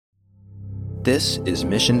This is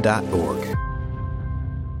Mission.org.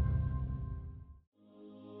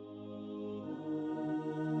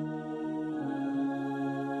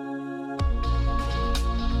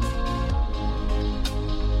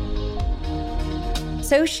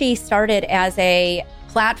 Soci started as a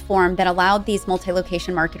platform that allowed these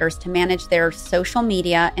multi-location marketers to manage their social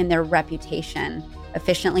media and their reputation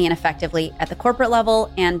efficiently and effectively at the corporate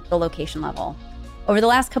level and the location level. Over the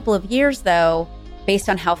last couple of years, though, based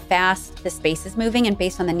on how fast the space is moving and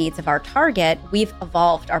based on the needs of our target, we've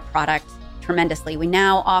evolved our product tremendously. We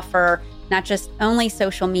now offer not just only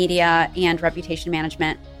social media and reputation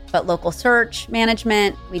management, but local search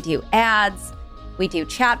management. We do ads. We do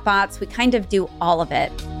chatbots. We kind of do all of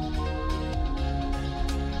it.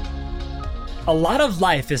 A lot of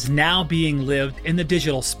life is now being lived in the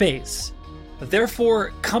digital space.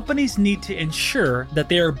 Therefore, companies need to ensure that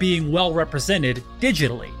they are being well represented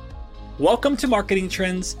digitally. Welcome to Marketing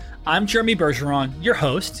Trends. I'm Jeremy Bergeron, your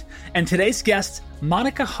host, and today's guest,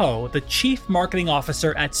 Monica Ho, the Chief Marketing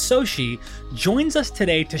Officer at Soci, joins us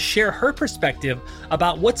today to share her perspective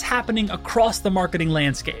about what's happening across the marketing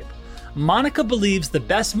landscape. Monica believes the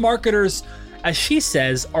best marketers, as she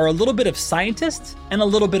says, are a little bit of scientist and a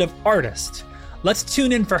little bit of artist. Let's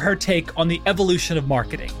tune in for her take on the evolution of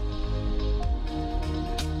marketing.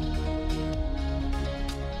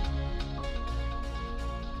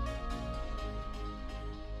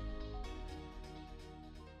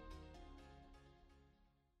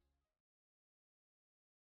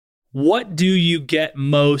 What do you get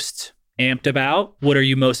most amped about? What are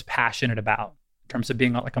you most passionate about in terms of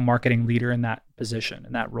being like a marketing leader in that position,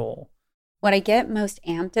 in that role? What I get most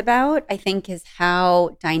amped about, I think, is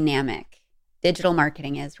how dynamic digital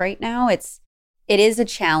marketing is right now. It is a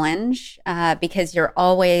challenge because you're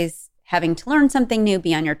always having to learn something new,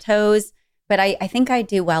 be on your toes. But I think I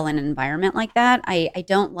do well in an environment like that. I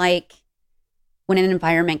don't like when an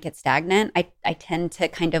environment gets stagnant. I tend to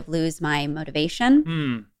kind of lose my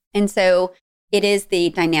motivation. And so it is the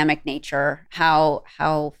dynamic nature,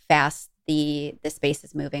 how fast the space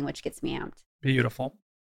is moving, which gets me amped. Beautiful.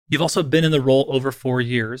 You've also been in the role over 4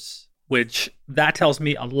 years, which that tells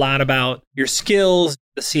me a lot about your skills.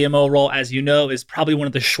 The CMO role, as you know, is probably one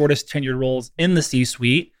of the shortest tenured roles in the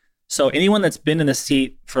C-suite. So anyone that's been in the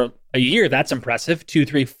seat for a year, that's impressive. 2,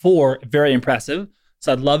 3, 4, very impressive.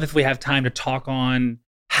 So I'd love if we have time to talk on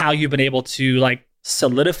how you've been able to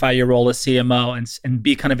solidify your role as CMO and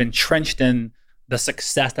be kind of entrenched in the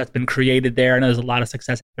success that's been created there. I know there's a lot of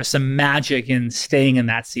success. There's some magic in staying in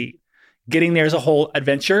that seat. Getting there is a whole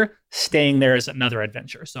adventure. Staying there is another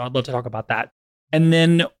adventure. So I'd love to talk about that. And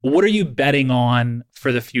then what are you betting on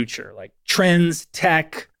for the future? Like trends,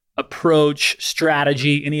 tech, approach,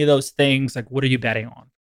 strategy, any of those things? Like what are you betting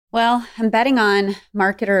on? Well, I'm betting on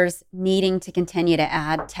marketers needing to continue to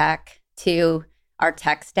add tech to our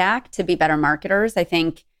tech stack to be better marketers. I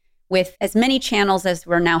think with as many channels as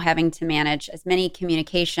we're now having to manage, as many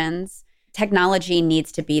communications, technology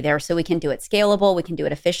needs to be there so we can do it scalable, we can do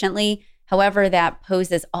it efficiently. However, that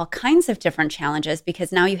poses all kinds of different challenges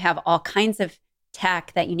because now you have all kinds of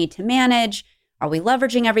tech that you need to manage. Are we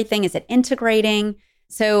leveraging everything? Is it integrating?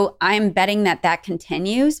 So I'm betting that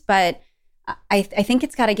continues, but I think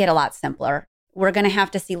it's got to get a lot simpler. We're going to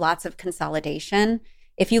have to see lots of consolidation.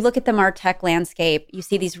 If you look at the MarTech landscape, you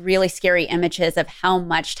see these really scary images of how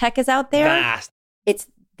much tech is out there. Vast. It's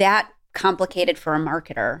that complicated for a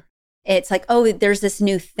marketer. It's like, oh, there's this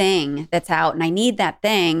new thing that's out and I need that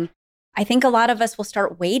thing. I think a lot of us will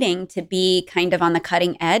start waiting to be kind of on the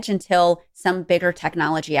cutting edge until some bigger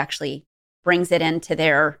technology actually brings it into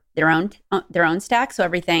their own stack. So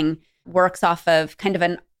everything works off of kind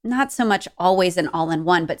of not so much always an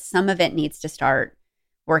all-in-one, but some of it needs to start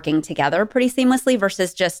working together pretty seamlessly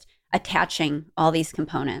versus just attaching all these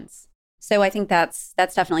components. So I think that's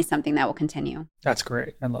definitely something that will continue. That's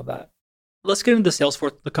great. I love that. Let's get into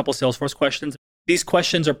Salesforce, a couple Salesforce questions. These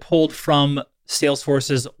questions are pulled from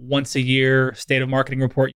Salesforce's once a year state of marketing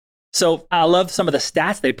report. So I love some of the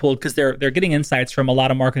stats they pulled because they're getting insights from a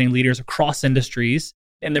lot of marketing leaders across industries.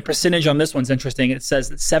 And the percentage on this one's interesting. It says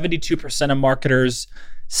that 72% of marketers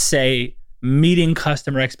say meeting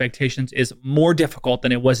customer expectations is more difficult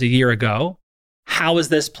than it was a year ago. How has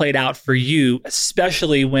this played out for you,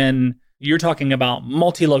 especially when you're talking about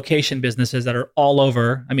multi-location businesses that are all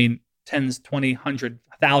over? I mean, tens, 20, 100,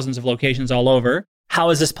 thousands of locations all over. How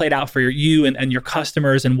has this played out for you and your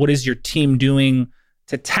customers? And what is your team doing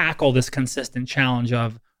to tackle this consistent challenge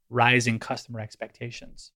of rising customer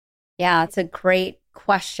expectations? Yeah, it's a great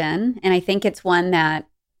question. And I think it's one that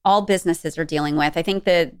all businesses are dealing with. I think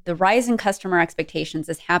the rise in customer expectations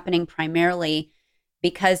is happening primarily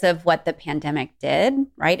because of what the pandemic did,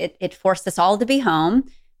 right? It forced us all to be home,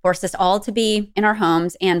 forced us all to be in our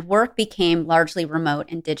homes, and work became largely remote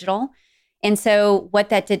and digital. And so what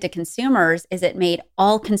that did to consumers is it made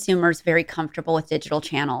all consumers very comfortable with digital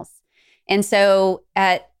channels. And so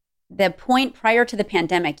at the point prior to the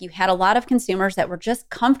pandemic, you had a lot of consumers that were just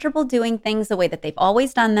comfortable doing things the way that they've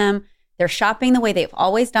always done them. They're shopping the way they've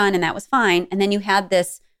always done, and that was fine. And then you had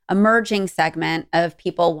this emerging segment of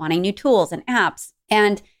people wanting new tools and apps,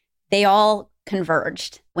 and they all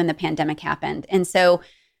converged when the pandemic happened. And so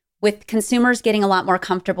with consumers getting a lot more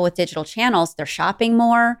comfortable with digital channels, they're shopping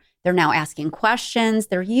more, they're now asking questions,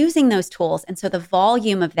 they're using those tools. And so the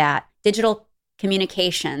volume of that digital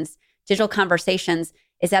communications, digital conversations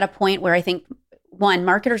is at a point where I think, one,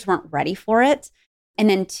 marketers weren't ready for it. And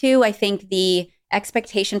then two, I think the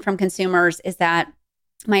expectation from consumers is that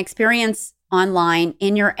my experience online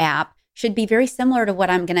in your app should be very similar to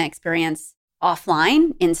what I'm going to experience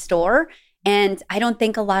offline in store. And I don't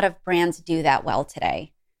think a lot of brands do that well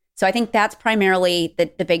today. So I think that's primarily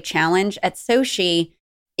the big challenge. At Soci,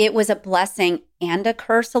 it was a blessing and a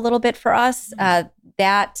curse a little bit for us.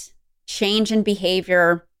 That change in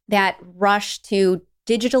behavior, that rush to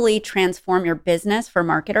digitally transform your business for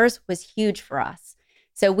marketers was huge for us.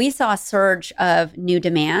 So we saw a surge of new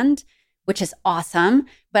demand, which is awesome.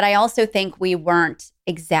 But I also think we weren't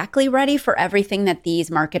exactly ready for everything that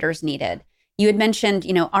these marketers needed. You had mentioned,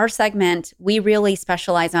 our segment, we really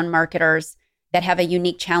specialize on marketers that have a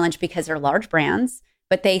unique challenge because they're large brands,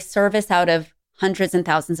 but they service out of hundreds and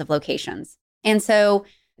thousands of locations. And so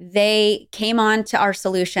they came on to our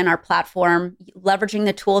solution, our platform, leveraging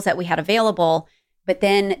the tools that we had available, but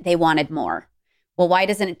then they wanted more. Well, why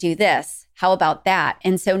doesn't it do this? How about that?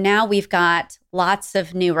 And so now we've got lots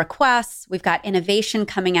of new requests. We've got innovation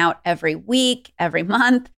coming out every week, every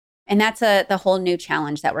month. And that's the whole new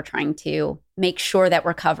challenge that we're trying to make sure that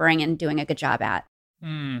we're covering and doing a good job at.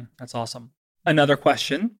 That's awesome. Another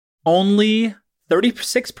question. Only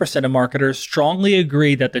 36% of marketers strongly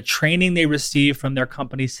agree that the training they receive from their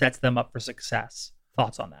company sets them up for success.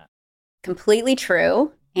 Thoughts on that? Completely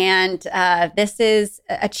true. And this is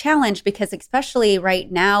a challenge because especially right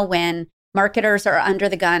now when marketers are under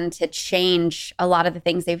the gun to change a lot of the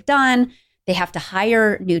things they've done, they have to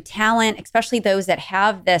hire new talent, especially those that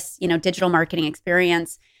have this, digital marketing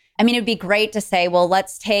experience. I mean, it'd be great to say, well,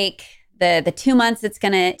 let's take the 2 months it's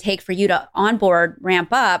going to take for you to onboard, ramp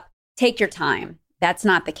up, take your time. That's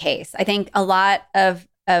not the case. I think a lot of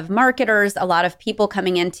marketers, a lot of people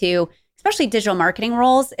coming into, especially digital marketing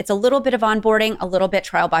roles, it's a little bit of onboarding, a little bit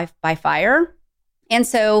trial by fire. And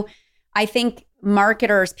so I think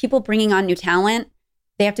marketers, people bringing on new talent,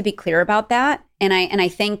 they have to be clear about that. And I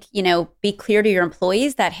think, be clear to your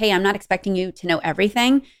employees that, hey, I'm not expecting you to know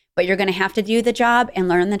everything, but you're going to have to do the job and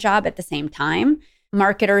learn the job at the same time.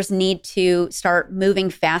 Marketers need to start moving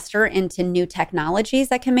faster into new technologies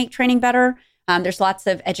that can make training better. There's lots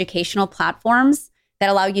of educational platforms that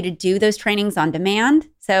allow you to do those trainings on demand.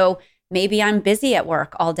 So maybe I'm busy at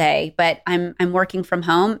work all day, but I'm working from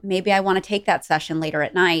home. Maybe I want to take that session later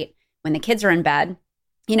at night when the kids are in bed.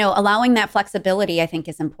 Allowing that flexibility, I think,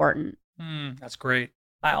 is important. That's great.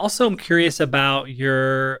 I also am curious about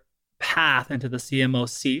your path into the CMO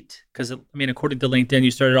seat, because according to LinkedIn,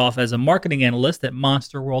 you started off as a marketing analyst at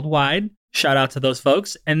Monster Worldwide. Shout out to those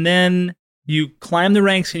folks. And then you climbed the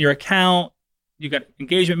ranks in your account. You got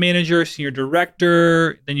engagement manager, senior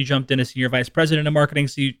director. Then you jumped into senior vice president of marketing.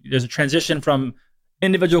 So there's a transition from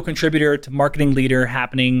individual contributor to marketing leader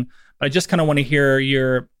happening. But I just kind of want to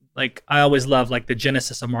hear I always love the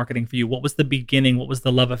genesis of marketing for you. What was the beginning? What was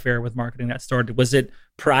the love affair with marketing that started? Was it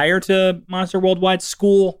prior to Monster Worldwide?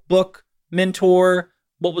 School, book, mentor?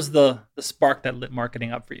 What was the spark that lit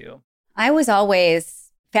marketing up for you? I was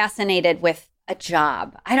always fascinated with a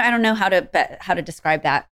job. I don't know how to describe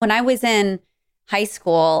that. When I was in high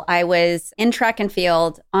school, I was in track and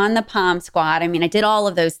field, on the pom squad. I did all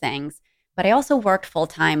of those things, but I also worked full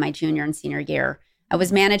time my junior and senior year. I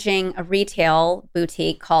was managing a retail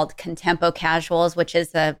boutique called Contempo Casuals, which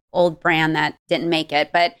is an old brand that didn't make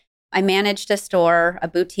it. But I managed a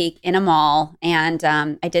boutique in a mall. And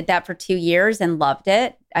I did that for 2 years and loved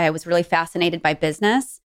it. I was really fascinated by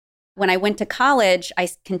business. When I went to college, I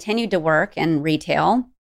continued to work in retail.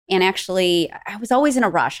 And actually, I was always in a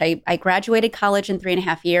rush. I graduated college in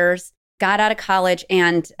 3.5 years, got out of college,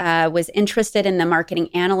 and was interested in the marketing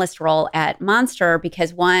analyst role at Monster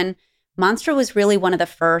because Monster was really one of the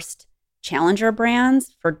first challenger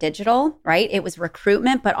brands for digital, right? It was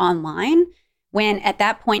recruitment, but online. When at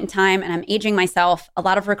that point in time, and I'm aging myself, a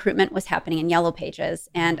lot of recruitment was happening in Yellow Pages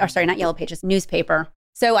not Yellow Pages, newspaper.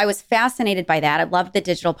 So I was fascinated by that. I loved the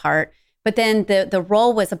digital part. But then the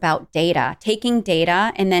role was about data, taking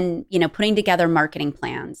data and then, putting together marketing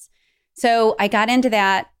plans. So I got into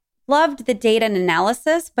that, loved the data and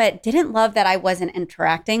analysis, but didn't love that I wasn't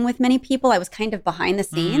interacting with many people. I was kind of behind the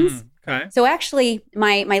scenes. Okay. So actually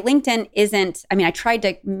my LinkedIn isn't, I tried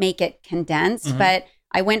to make it condensed, but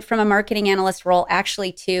I went from a marketing analyst role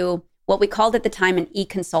actually to what we called at the time an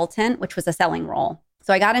e-consultant, which was a selling role.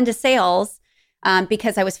 So I got into sales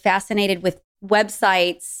because I was fascinated with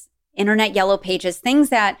websites, internet yellow pages, things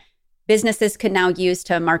that businesses could now use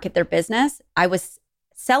to market their business. I was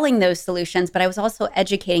selling those solutions, but I was also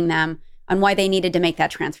educating them on why they needed to make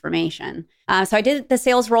that transformation. So I did the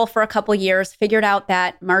sales role for a couple of years, figured out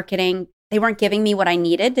that marketing, they weren't giving me what I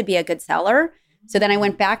needed to be a good seller. So then I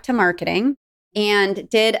went back to marketing and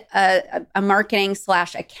did a marketing /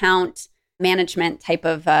 account management type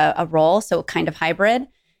of a role, so kind of hybrid.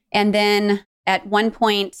 And then at one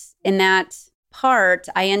point in that part,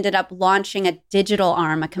 I ended up launching a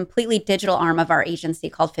completely digital arm of our agency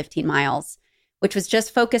called 15 Miles, which was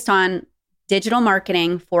just focused on digital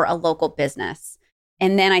marketing for a local business.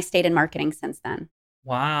 And then I stayed in marketing since then.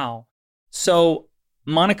 Wow. So,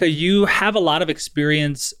 Monica, you have a lot of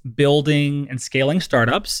experience building and scaling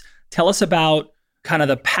startups. Tell us about kind of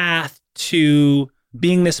the path to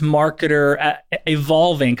being this marketer,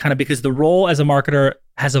 evolving kind of because the role as a marketer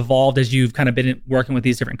has evolved as you've kind of been working with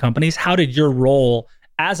these different companies. How did your role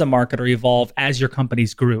as a marketer evolve as your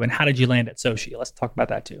companies grew? And how did you land at Soci? Let's talk about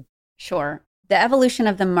that too. Sure. The evolution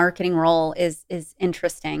of the marketing role is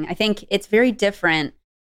interesting. I think it's very different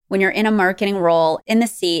when you're in a marketing role in the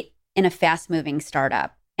seat in a fast-moving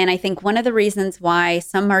startup. And I think one of the reasons why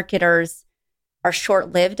some marketers are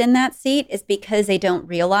short-lived in that seat is because they don't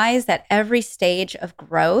realize that every stage of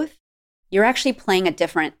growth, you're actually playing a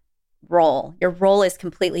different role. Your role is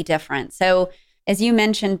completely different. So as you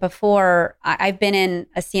mentioned before, I've been in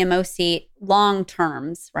a CMO seat long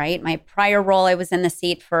terms, right? My prior role, I was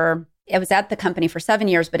at the company for 7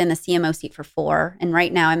 years, but in the CMO seat for 4. And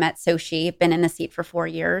right now I'm at Soci, been in the seat for 4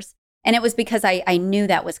 years. And it was because I knew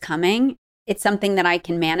that was coming. It's something that I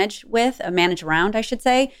can manage around, I should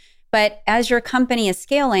say. But as your company is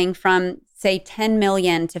scaling from, say, 10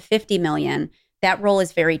 million to 50 million, that role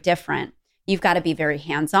is very different. You've got to be very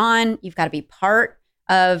hands-on. You've got to be part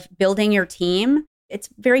of building your team. It's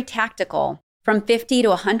very tactical. From 50 to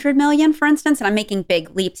 100 million, for instance, and I'm making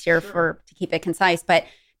big leaps here to keep it concise, but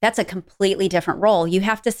that's a completely different role. You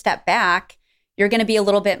have to step back. You're going to be a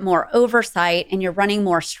little bit more oversight and you're running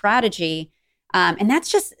more strategy. And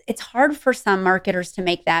it's hard for some marketers to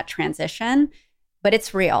make that transition, but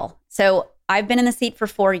it's real. So I've been in the seat for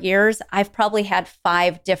 4 years. I've probably had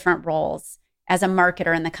 5 different roles as a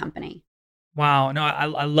marketer in the company. Wow. No, I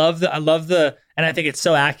love the, and I think it's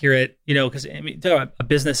so accurate, because talk about a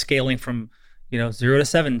business scaling from, 0 to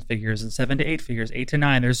 7 figures and 7 to 8 figures, 8 to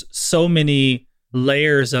 9. There's so many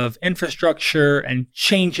layers of infrastructure and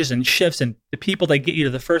changes and shifts, and the people that get you to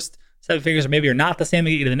the first 7 figures or maybe are not the same,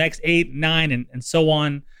 they get you to the next 8, 9, and so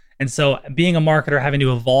on. And so being a marketer, having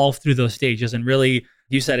to evolve through those stages and really,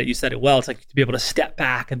 you said it well. It's like to be able to step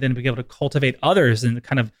back and then be able to cultivate others and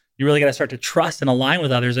kind of, you really got to start to trust and align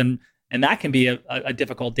with others. And that can be a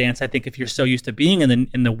difficult dance, I think, if you're so used to being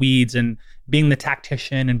in the weeds and being the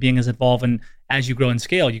tactician and being as involved. And as you grow and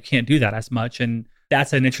scale, you can't do that as much. And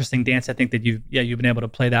that's an interesting dance. I think that you've been able to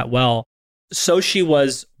play that well. Soci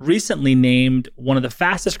was recently named one of the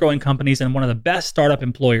fastest growing companies and one of the best startup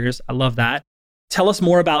employers. I love that. Tell us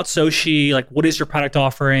more about Soci. Like, what is your product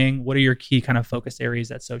offering? What are your key kind of focus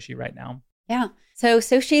areas at Soci right now? Yeah. So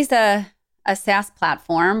Soci's a SaaS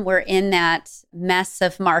platform. We're in that mess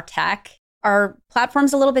of MarTech. Our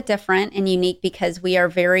platform's a little bit different and unique because we are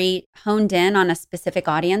very honed in on a specific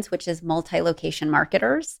audience, which is multi-location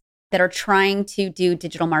marketers that are trying to do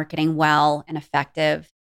digital marketing well and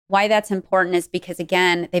effective. Why that's important is because,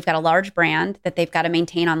 again, they've got a large brand that they've got to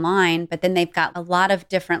maintain online, but then they've got a lot of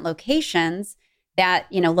different locations that,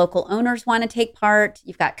 local owners want to take part.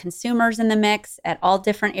 You've got consumers in the mix at all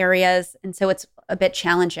different areas. And so it's a bit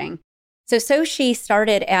challenging. So Soci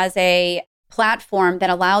started as a platform that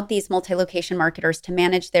allowed these multi-location marketers to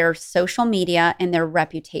manage their social media and their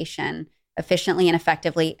reputation efficiently and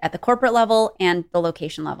effectively at the corporate level and the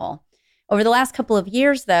location level. Over the last couple of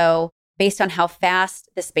years, though, based on how fast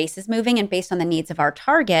the space is moving and based on the needs of our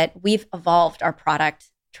target, we've evolved our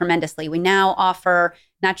product tremendously. We now offer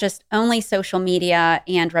not just only social media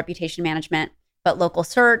and reputation management, but local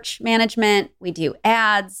search management. We do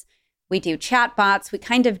ads, we do chatbots, we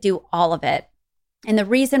kind of do all of it. And the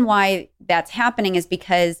reason why that's happening is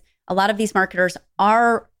because a lot of these marketers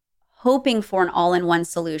are hoping for an all-in-one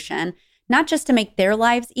solution, not just to make their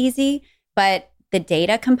lives easy, but the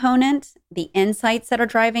data component, the insights that are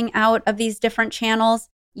driving out of these different channels.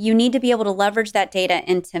 You need to be able to leverage that data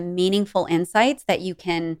into meaningful insights that you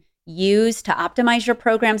can use to optimize your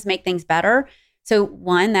programs, make things better. So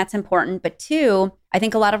one, that's important. But two, I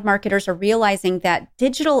think a lot of marketers are realizing that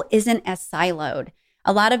digital isn't as siloed.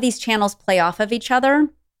 A lot of these channels play off of each other.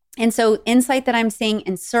 And so insight that I'm seeing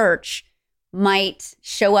in search might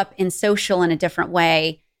show up in social in a different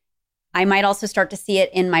way. I might also start to see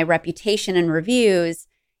it in my reputation and reviews,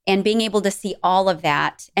 and being able to see all of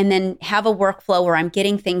that and then have a workflow where I'm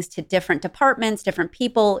getting things to different departments, different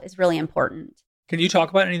people is really important. Can you talk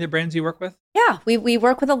about any of the brands you work with? Yeah, we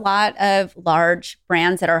work with a lot of large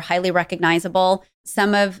brands that are highly recognizable.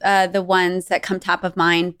 Some of the ones that come top of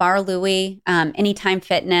mind, Bar Louie, Anytime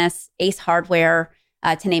Fitness, Ace Hardware,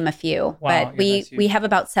 to name a few. Wow, but we have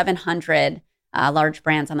about 700 large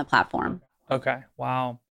brands on the platform. Okay,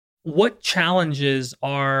 wow. What challenges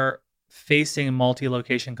are facing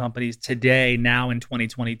multi-location companies today, now in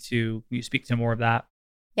 2022? Can you speak to more of that?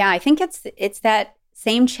 Yeah, I think it's that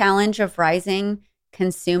same challenge of rising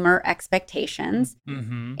consumer expectations.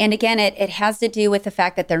 Mm-hmm. And again, it has to do with the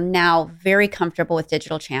fact that they're now very comfortable with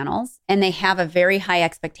digital channels, and they have a very high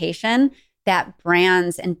expectation that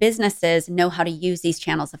brands and businesses know how to use these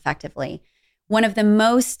channels effectively. One of the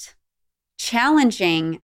most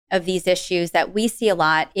challenging of these issues that we see a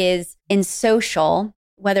lot is in social,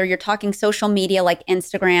 whether you're talking social media like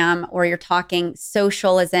Instagram, or you're talking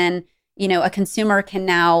social as in, a consumer can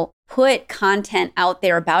now put content out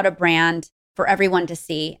there about a brand for everyone to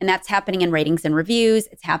see. And that's happening in ratings and reviews.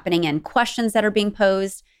 It's happening in questions that are being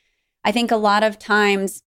posed. I think a lot of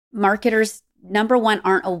times marketers, number one,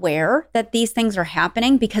 aren't aware that these things are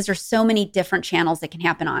happening because there's so many different channels that can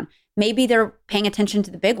happen on. Maybe they're paying attention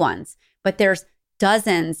to the big ones, but there's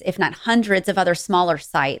dozens, if not hundreds of other smaller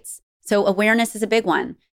sites. So awareness is a big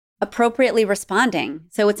one. Appropriately responding.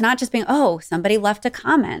 So it's not just being, somebody left a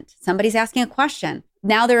comment, somebody's asking a question.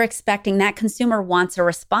 Now they're expecting that consumer wants a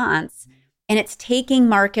response, and it's taking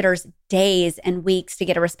marketers days and weeks to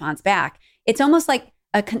get a response back. It's almost like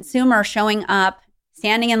a consumer showing up,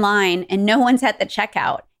 standing in line, and no one's at the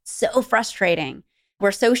checkout. So frustrating.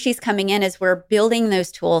 Where Soci's coming in is we're building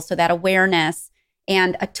those tools so that awareness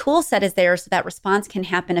and a tool set is there so that response can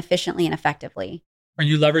happen efficiently and effectively. Are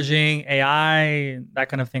you leveraging AI, that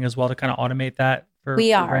kind of thing as well, to kind of automate that for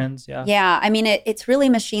brands? Yeah. I mean, it's really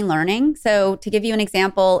machine learning. So to give you an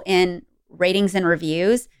example, in ratings and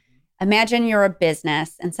reviews, imagine you're a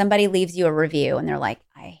business and somebody leaves you a review and they're like,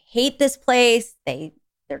 I hate this place.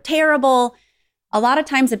 They're terrible. A lot of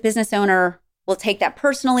times a business owner will take that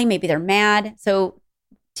personally. Maybe they're mad. So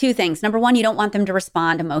two things. Number one, you don't want them to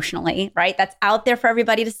respond emotionally, right? That's out there for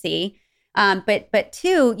everybody to see. But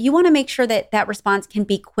two, you want to make sure that that response can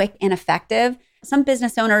be quick and effective. Some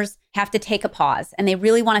business owners have to take a pause and they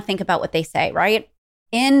really want to think about what they say, right?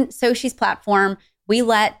 In Soci's platform, we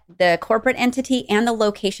let the corporate entity and the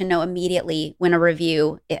location know immediately when a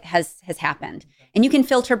review has happened. And you can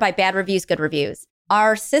filter by bad reviews, good reviews.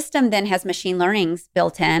 Our system then has machine learnings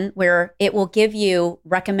built in where it will give you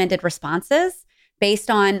recommended responses based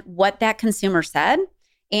on what that consumer said.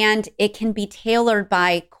 And it can be tailored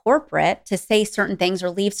by corporate to say certain things or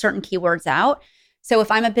leave certain keywords out. So if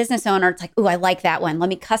I'm a business owner, it's like, I like that one. Let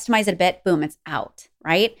me customize it a bit. Boom, it's out,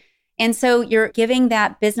 right? And so you're giving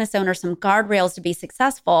that business owner some guardrails to be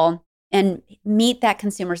successful and meet that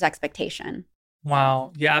consumer's expectation.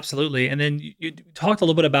 Wow. Yeah, absolutely. And then you talked a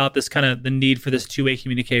little bit about this kind of the need for this two-way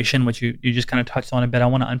communication, which you just kind of touched on a bit. I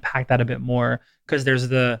want to unpack that a bit more because there's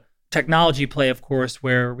the technology play, of course,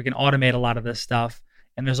 where we can automate a lot of this stuff.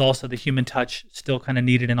 And there's also the human touch still kind of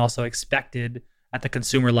needed and also expected at the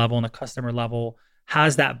consumer level and the customer level. How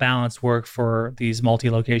does that balance work for these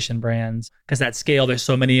multi-location brands? Because at scale, there's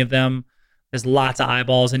so many of them. There's lots of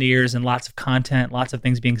eyeballs and ears and lots of content, lots of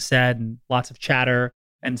things being said and lots of chatter.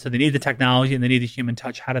 And so they need the technology and they need the human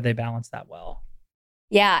touch. How do they balance that well?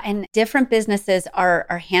 Yeah, and different businesses are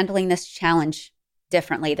handling this challenge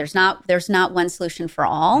differently. There's not one solution for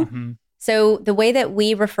all. Mm-hmm. So the way that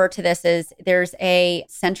we refer to this is there's a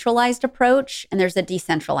centralized approach and there's a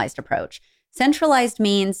decentralized approach. Centralized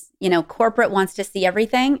means, corporate wants to see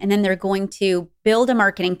everything, and then they're going to build a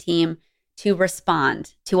marketing team to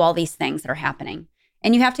respond to all these things that are happening.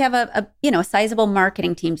 And you have to have a sizable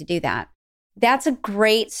marketing team to do that. That's a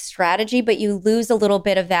great strategy, but you lose a little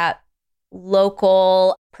bit of that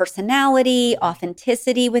local personality,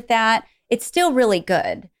 authenticity with that. It's still really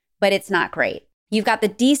good, but it's not great. You've got the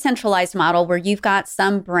decentralized model where you've got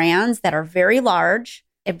some brands that are very large.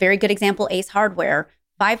 A very good example, Ace Hardware,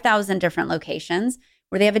 5,000 different locations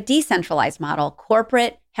where they have a decentralized model.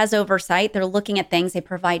 Corporate has oversight. They're looking at things. They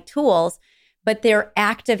provide tools, but they're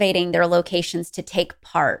activating their locations to take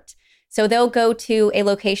part. So they'll go to a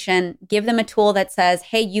location, give them a tool that says,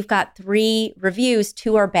 hey, you've got 3 reviews,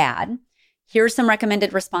 2 are bad. Here's some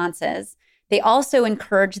recommended responses. They also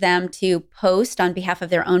encourage them to post on behalf of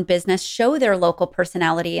their own business, show their local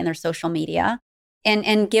personality in their social media,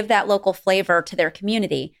 and give that local flavor to their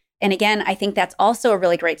community. And again, I think that's also a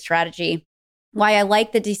really great strategy. Why I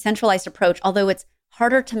like the decentralized approach, although it's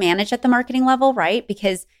harder to manage at the marketing level, right?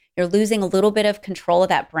 Because you're losing a little bit of control of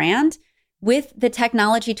that brand. With the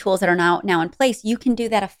technology tools that are now in place, you can do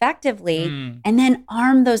that effectively and then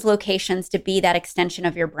arm those locations to be that extension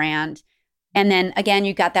of your brand. And then again,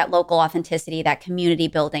 you got that local authenticity, that community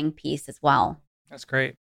building piece as well. That's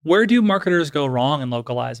great. Where do marketers go wrong in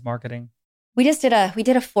localized marketing? We did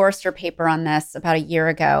a Forrester paper on this about a year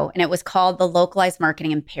ago, and it was called The Localized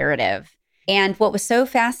Marketing Imperative. And what was so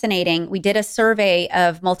fascinating, we did a survey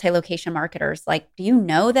of multi-location marketers. Like, do you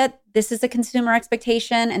know that this is a consumer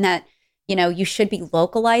expectation and that, you should be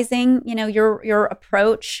localizing, your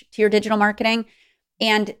approach to your digital marketing?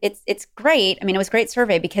 And it's great. I mean, it was a great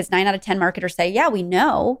survey because 9 out of 10 marketers say, yeah, we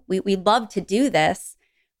know, we love to do this.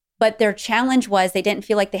 But their challenge was they didn't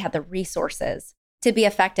feel like they had the resources to be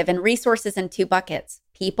effective. And resources in 2 buckets: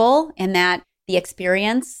 people, and that the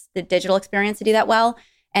experience, the digital experience to do that well,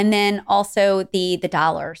 and then also the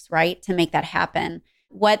dollars, right, to make that happen.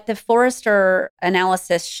 What the Forrester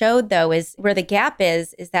analysis showed, though, is where the gap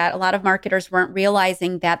is that a lot of marketers weren't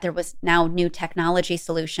realizing that there was now new technology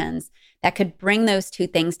solutions that could bring those 2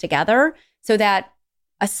 things together so that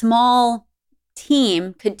a small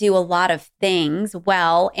team could do a lot of things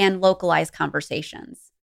well and localize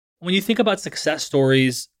conversations. When you think about success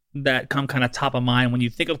stories that come kind of top of mind, when you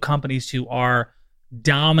think of companies who are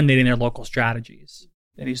dominating their local strategies,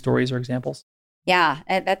 any stories or examples? Yeah,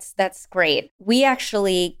 that's great. We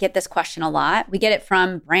actually get this question a lot. We get it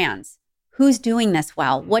from brands. Who's doing this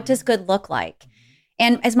well? What does good look like?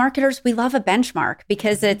 And as marketers, we love a benchmark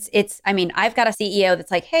because I've got a CEO that's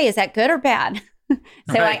like, hey, is that good or bad?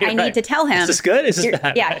 So I need to tell him. Is this good? Is this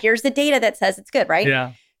bad? Yeah, here's the data that says it's good, right?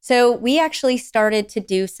 Yeah. So we actually started to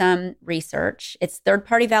do some research. It's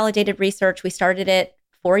third-party validated research. We started it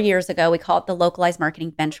 4 years ago. We call it the Localized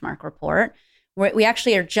Marketing Benchmark Report. We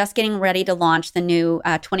actually are just getting ready to launch the new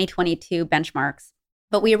 2022 benchmarks.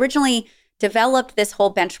 But we originally developed this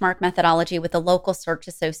whole benchmark methodology with the Local Search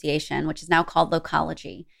Association, which is now called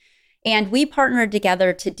Locology. And we partnered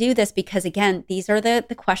together to do this because, again, these are the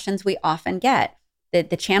questions we often get.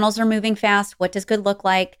 The channels are moving fast. What does good look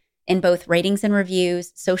like in both ratings and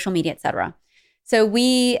reviews, social media, et cetera? So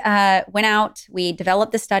we went out, we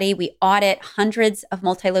developed the study, we audit hundreds of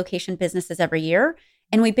multi-location businesses every year.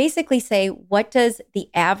 And we basically say, what does the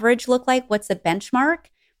average look like? What's the benchmark?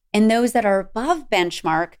 And those that are above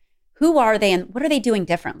benchmark, who are they and what are they doing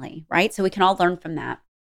differently, right? So we can all learn from that.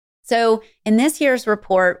 So in this year's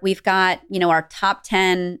report, we've got, our top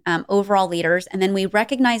 10 overall leaders, and then we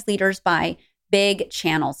recognize leaders by big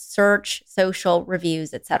channels: search, social,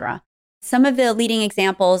 reviews, et cetera. Some of the leading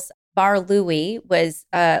examples, Bar Louie was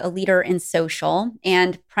a leader in social,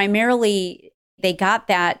 and primarily they got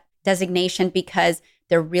that designation because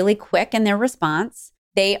they're really quick in their response.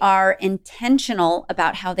 They are intentional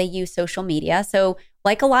about how they use social media. So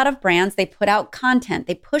like a lot of brands, they put out content,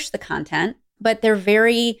 they push the content, but they're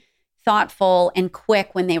very thoughtful and quick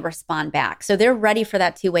when they respond back. So they're ready for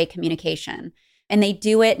that 2-way communication. And they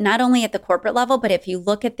do it not only at the corporate level, but if you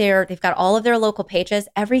look at they've got all of their local pages,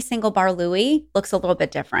 every single Bar Louie looks a little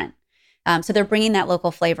bit different. So they're bringing that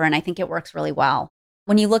local flavor, and I think it works really well.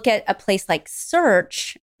 When you look at a place like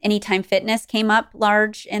Search, Anytime Fitness came up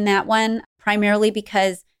large in that one, primarily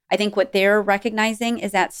because I think what they're recognizing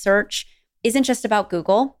is that search isn't just about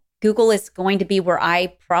Google. Google is going to be where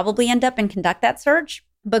I probably end up and conduct that search,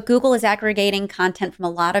 but Google is aggregating content from a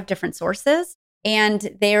lot of different sources,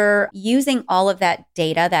 and they're using all of that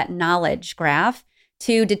data, that knowledge graph,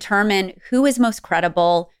 to determine who is most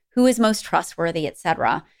credible, who is most trustworthy, et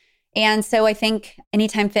cetera. And so I think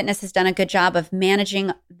Anytime Fitness has done a good job of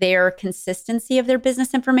managing their consistency of their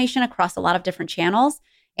business information across a lot of different channels.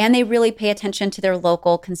 And they really pay attention to their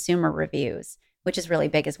local consumer reviews, which is really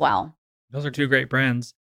big as well. Those are 2 great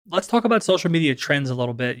brands. Let's talk about social media trends a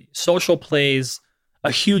little bit. Social plays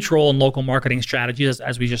a huge role in local marketing strategies,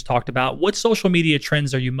 as we just talked about. What social media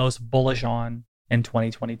trends are you most bullish on in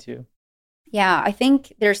 2022? Yeah, I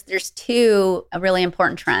think there's 2 really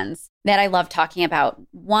important trends that I love talking about.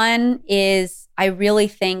 One is I really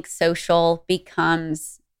think social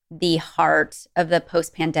becomes the heart of the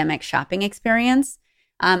post-pandemic shopping experience.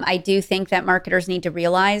 I do think that marketers need to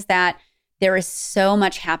realize that there is so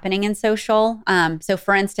much happening in social. So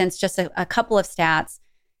for instance, just a couple of stats.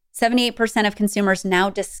 78% of consumers now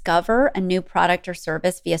discover a new product or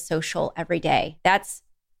service via social every day. That's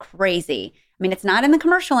crazy. I mean, it's not in the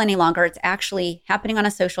commercial any longer. It's actually happening on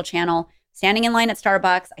a social channel, standing in line at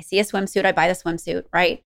Starbucks. I see a swimsuit, I buy the swimsuit,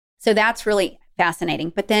 right? So that's really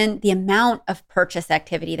fascinating. But then the amount of purchase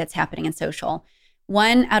activity that's happening in social.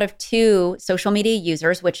 1 out of 2 social media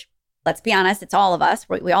users, which let's be honest, it's all of us.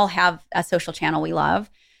 We all have a social channel we love,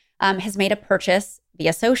 has made a purchase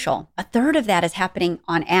via social. A third of that is happening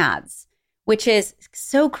on ads, which is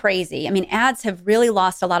so crazy. I mean, ads have really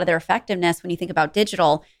lost a lot of their effectiveness when you think about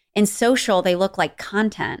digital. In social, they look like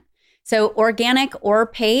content. So organic or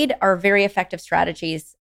paid are very effective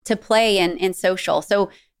strategies to play in social. So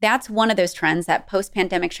that's one of those trends, that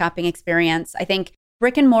post-pandemic shopping experience. I think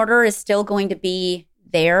brick and mortar is still going to be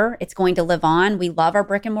there. It's going to live on. We love our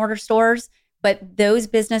brick and mortar stores, but those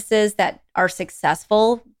businesses that are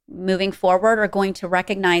successful moving forward are going to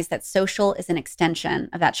recognize that social is an extension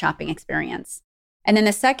of that shopping experience. And then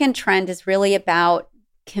the second trend is really about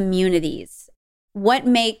communities. What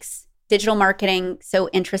makes digital marketing so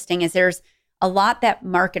interesting is there's a lot that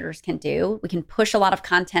marketers can do. We can push a lot of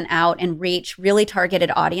content out and reach really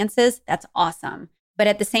targeted audiences. That's awesome. But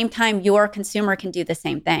at the same time, your consumer can do the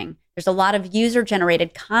same thing. There's a lot of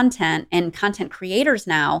user-generated content and content creators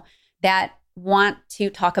now that want to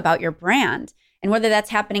talk about your brand. And whether that's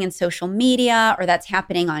happening in social media or that's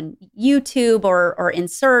happening on YouTube or in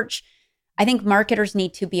search, I think marketers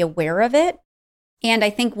need to be aware of it. And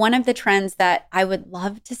I think one of the trends that I would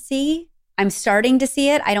love to see, I'm starting to see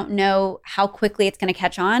it, I don't know how quickly it's going to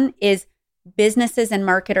catch on, is businesses and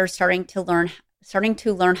marketers starting to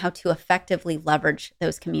learn how to effectively leverage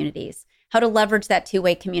those communities, how to leverage that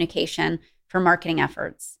two-way communication for marketing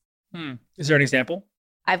efforts. Is there an example?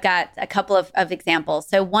 I've got a couple of examples.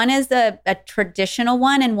 So one is a traditional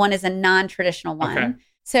one and one is a non-traditional one. Okay.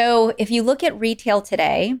 So if you look at retail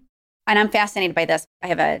today, and I'm fascinated by this, I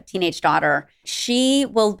have a teenage daughter, she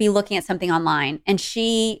will be looking at something online and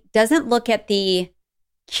she doesn't look at the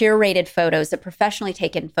curated photos, the professionally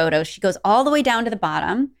taken photos. She goes all the way down to the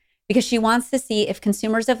bottom because she wants to see if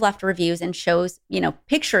consumers have left reviews and shows,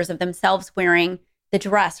 pictures of themselves wearing the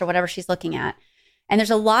dress or whatever she's looking at. And there's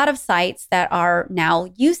a lot of sites that are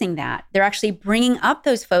now using that. They're actually bringing up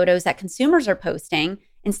those photos that consumers are posting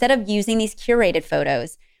instead of using these curated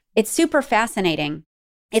photos. It's super fascinating.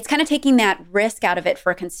 It's kind of taking that risk out of it for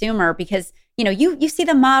a consumer because, you see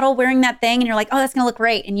the model wearing that thing and you're like, oh, that's going to look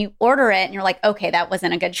great. And you order it and you're like, okay, that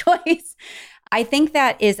wasn't a good choice. I think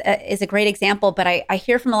that is a great example, but I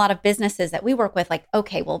hear from a lot of businesses that we work with like,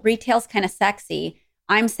 okay, well, retail's kind of sexy.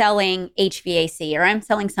 I'm selling HVAC or I'm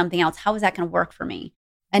selling something else. How is that going to work for me?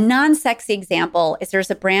 A non-sexy example is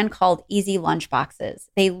there's a brand called Easy Lunchboxes.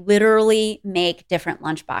 They literally make different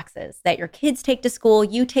lunchboxes that your kids take to school,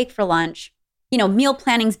 you take for lunch. Meal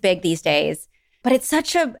planning's big these days, but it's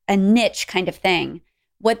such a niche kind of thing.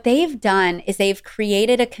 What they've done is they've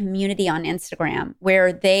created a community on Instagram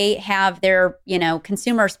where they have their,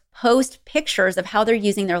 consumers post pictures of how they're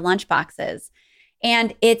using their lunchboxes.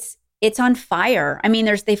 And it's on fire. I mean,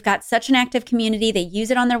 they've got such an active community. They use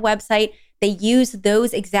it on their website. They use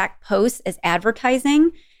those exact posts as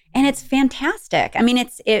advertising, and it's fantastic. I mean,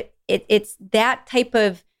 it's that type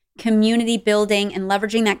of community building and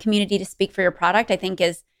leveraging that community to speak for your product, I think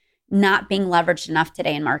is not being leveraged enough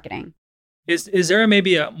today in marketing. Is there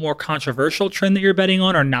maybe a more controversial trend that you're betting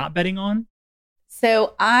on or not betting on?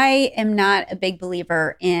 So I am not a big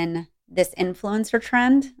believer in this influencer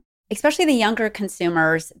trend. Especially the younger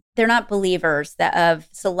consumers, they're not believers of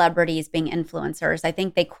celebrities being influencers. I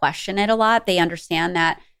think they question it a lot. They understand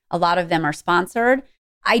that a lot of them are sponsored.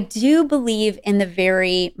 I do believe in the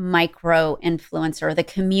very micro influencer, the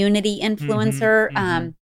community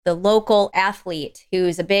influencer, the local athlete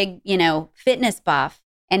who's a big, fitness buff.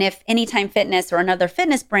 And if Anytime Fitness or another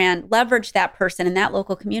fitness brand leverage that person in that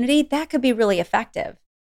local community, that could be really effective.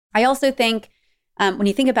 I also think when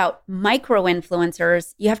you think about micro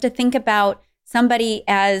influencers, you have to think about somebody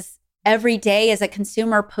as every day as a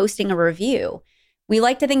consumer posting a review. We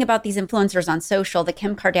like to think about these influencers on social, the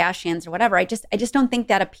Kim Kardashians or whatever. I just don't think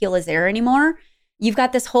that appeal is there anymore. You've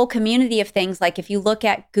got this whole community of things. Like if you look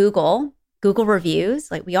at Google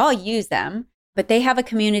reviews, like we all use them, but they have a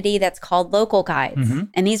community that's called local guides.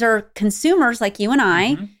 And these are consumers like you and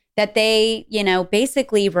I that they,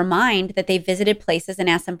 basically remind that they visited places and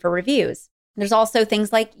ask them for reviews. There's also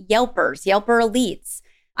things like Yelper elites.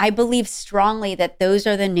 I believe strongly that those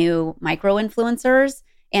are the new micro influencers,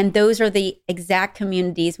 and those are the exact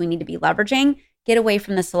communities we need to be leveraging. Get away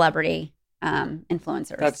from the celebrity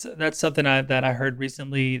influencers. That's something that I heard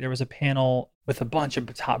recently. There was a panel with a bunch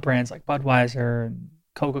of top brands like Budweiser and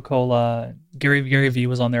Coca-Cola. Gary Vee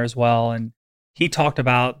was on there as well. And he talked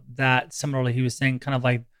about that similarly. He was saying kind of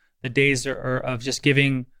like the days are of just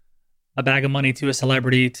giving a bag of money to a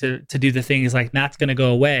celebrity to do the thing is like, that's going to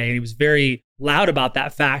go away. And he was very loud about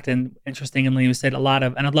that fact. And interestingly, he said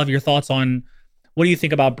and I'd love your thoughts on, what do you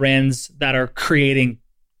think about brands that are creating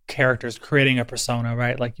characters, creating a persona,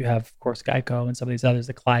 right? Like you have, of course, Geico and some of these others,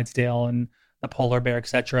 the Clydesdale and the Polar Bear, et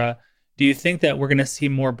cetera. Do you think that we're going to see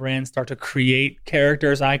more brands start to create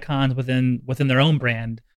characters, icons within their own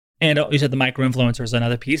brand? And you said the micro-influencer is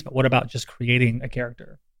another piece, but what about just creating a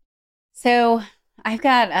character? So I've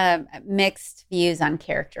got mixed views on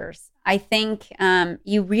characters. I think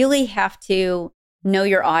you really have to know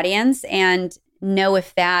your audience and know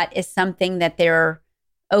if that is something that they're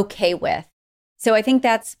okay with. So I think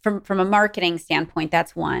that's from a marketing standpoint,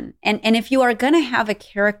 that's one. And if you are going to have a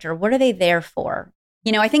character, what are they there for?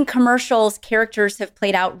 I think commercials, characters have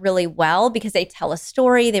played out really well because they tell a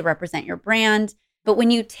story, they represent your brand. But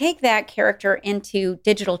when you take that character into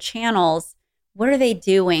digital channels, what are they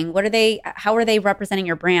doing? How are they representing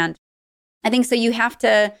your brand? I think so you have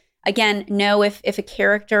to, again, know if a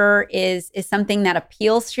character is something that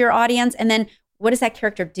appeals to your audience. And then what is that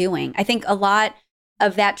character doing? I think a lot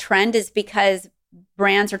of that trend is because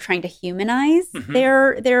brands are trying to humanize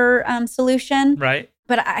their solution. Right.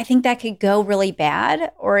 But I think that could go really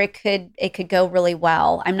bad, or it could go really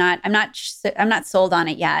well. I'm not sold on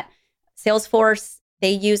it yet. Salesforce,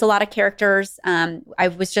 they use a lot of characters. I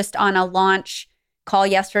was just on a launch call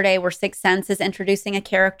yesterday where 6 Sense is introducing a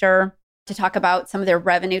character to talk about some of their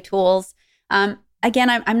revenue tools. Again,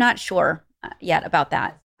 I'm not sure yet about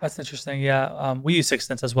that. That's interesting. Yeah. We use 6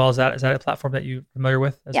 Sense as well. Is that a platform that you're familiar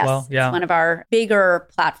with as well? Yeah. It's one of our bigger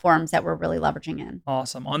platforms that we're really leveraging in.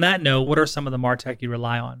 Awesome. On that note, what are some of the MarTech you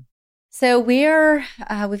rely on? So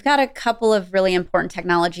we've got a couple of really important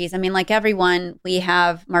technologies. I mean, like everyone, we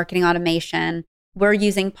have marketing automation. We're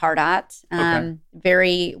using Pardot,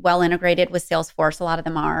 very well integrated with Salesforce. A lot of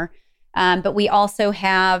them are. But we also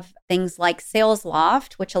have things like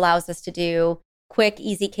SalesLoft, which allows us to do quick,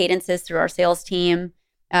 easy cadences through our sales team.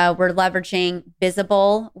 We're leveraging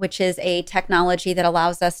Bizible, which is a technology that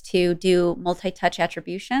allows us to do multi-touch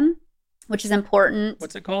attribution, which is important.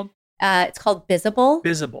 What's it called? It's called Bizible.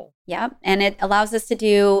 Bizible. Yeah. And it allows us to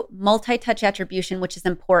do multi-touch attribution, which is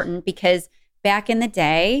important because back in the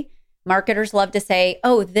day, marketers love to say,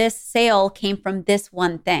 oh, this sale came from this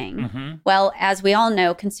one thing. Mm-hmm. Well, as we all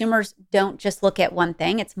know, consumers don't just look at one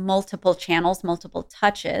thing. It's multiple channels, multiple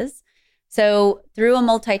touches. So through a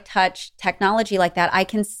multi-touch technology like that, I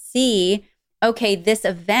can see, okay, this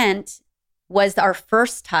event was our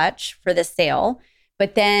first touch for this sale,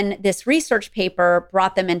 but then this research paper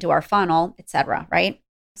brought them into our funnel, et cetera, right?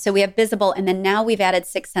 So we have Bizible, and then now we've added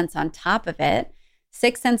 6 Sense on top of it.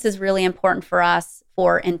 6 Sense is really important for us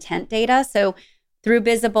for intent data. So through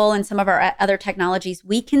Bizible and some of our other technologies,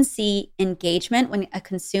 we can see engagement when a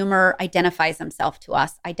consumer identifies themselves to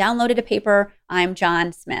us. I downloaded a paper, I'm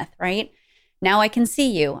John Smith, right? Now I can see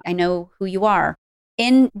you. I know who you are.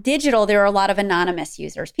 In digital, there are a lot of anonymous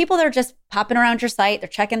users, people that are just popping around your site. They're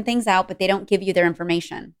checking things out, but they don't give you their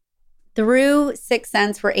information. Through 6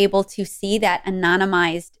 Sense, we're able to see that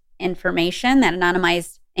anonymized information, that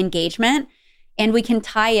anonymized engagement, and we can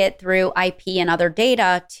tie it through IP and other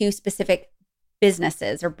data to specific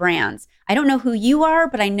businesses or brands. I don't know who you are,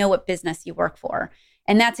 but I know what business you work for.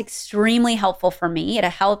 And that's extremely helpful for me. It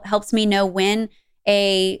helps me know when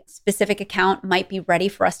a specific account might be ready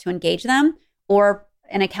for us to engage them, or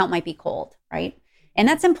an account might be cold, right? And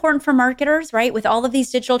that's important for marketers, right? With all of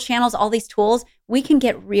these digital channels, all these tools, we can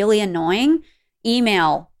get really annoying.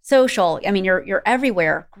 Email, social, I mean, you're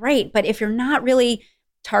everywhere, great. But if you're not really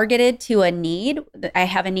targeted to a need, I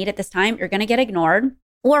have a need at this time, you're going to get ignored.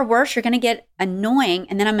 Or worse, you're going to get annoying,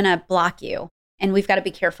 and then I'm going to block you. And we've got to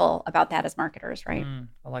be careful about that as marketers, right?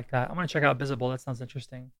 I like that. I'm going to check out Bizible. That sounds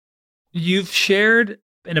interesting. You've shared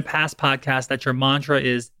in a past podcast that your mantra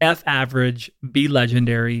is F average, be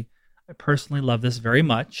legendary. I personally love this very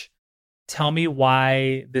much. Tell me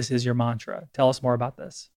why this is your mantra. Tell us more about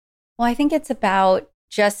this. Well, I think it's about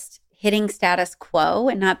just hitting status quo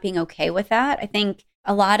and not being okay with that. I think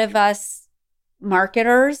a lot of us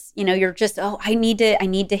marketers, you're just, I need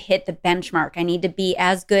to hit the benchmark. I need to be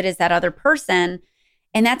as good as that other person.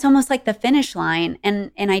 And that's almost like the finish line.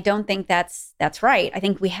 And I don't think that's right. I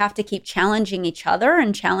think we have to keep challenging each other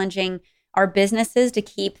and challenging our businesses to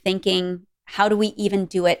keep thinking, how do we even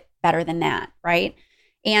do it better than that, right?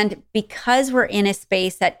 And because we're in a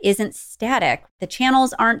space that isn't static, the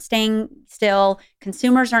channels aren't staying still,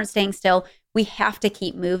 consumers aren't staying still, we have to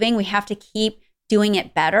keep moving. We have to keep doing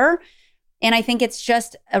it better. And I think it's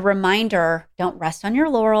just a reminder, don't rest on your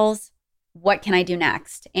laurels. What can I do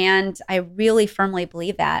next? And I really firmly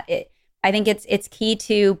believe that. I think it's key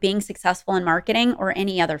to being successful in marketing or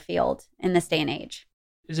any other field in this day and age.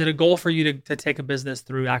 Is it a goal for you to take a business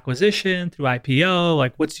through acquisition, through IPO?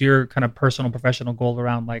 Like, what's your kind of personal, professional goal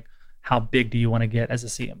around like how big do you want to get as a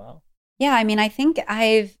CMO? Yeah, I mean, I think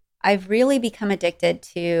I've really become addicted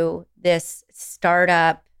to this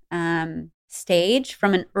startup stage,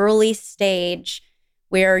 from an early stage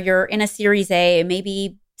where you're in a Series A,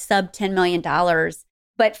 maybe sub $10 million,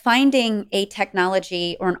 but finding a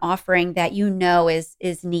technology or an offering that you know is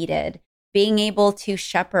needed, being able to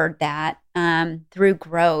shepherd that through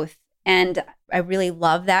growth. And I really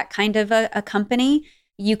love that kind of a company.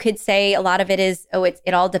 You could say a lot of it is,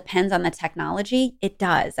 it all depends on the technology. It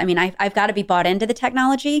does. I mean, I've got to be bought into the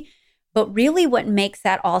technology, but really what makes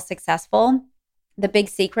that all successful, the big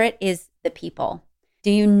secret, is the people.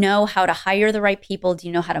 Do you know how to hire the right people? Do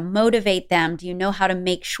you know how to motivate them? Do you know how to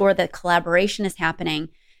make sure that collaboration is happening?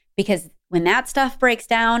 Because when that stuff breaks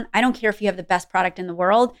down, I don't care if you have the best product in the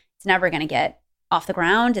world, it's never going to get off the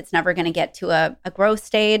ground. It's never going to get to a growth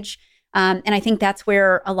stage. And I think that's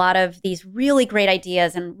where a lot of these really great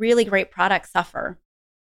ideas and really great products suffer.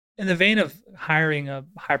 In the vein of hiring a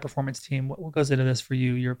high performance team, what goes into this for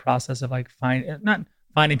you? Your process of like not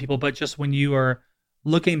finding people, but just when you are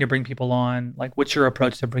looking to bring people on, like what's your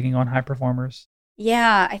approach to bringing on high performers?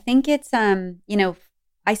 Yeah, I think it's, I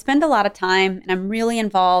spend a lot of time and I'm really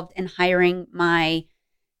involved in hiring my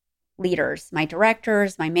leaders, my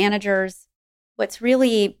directors, my managers. What's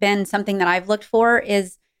really been something that I've looked for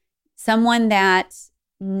is someone that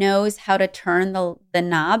knows how to turn the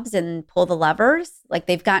knobs and pull the levers. Like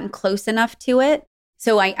they've gotten close enough to it.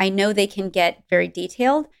 So I know they can get very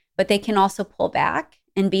detailed, but they can also pull back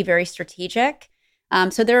and be very strategic.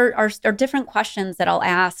 So there are different questions that I'll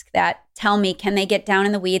ask that tell me, can they get down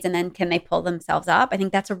in the weeds and then can they pull themselves up? I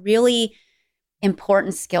think that's a really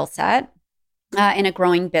important skill set in a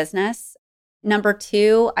growing business. Number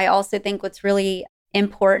two, I also think what's really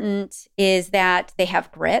important is that they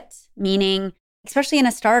have grit, meaning, especially in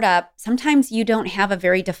a startup, sometimes you don't have a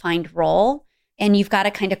very defined role and you've got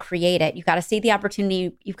to kind of create it. You've got to see the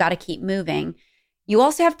opportunity. You've got to keep moving. You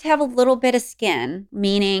also have to have a little bit of skin,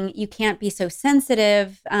 meaning you can't be so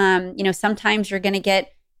sensitive. Sometimes you're going to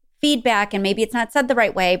get feedback and maybe it's not said the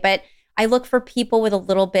right way, but I look for people with a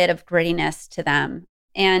little bit of grittiness to them.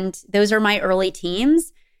 And those are my early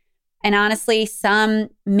teams. And honestly, some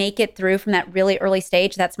make it through from that really early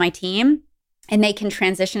stage. That's my team. And they can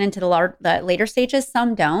transition into the later stages.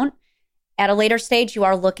 Some don't. At a later stage, you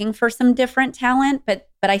are looking for some different talent, but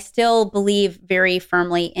I still believe very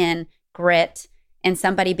firmly in grit and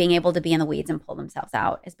somebody being able to be in the weeds and pull themselves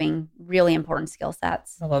out as being really important skill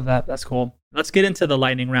sets. I love that. That's cool. Let's get into the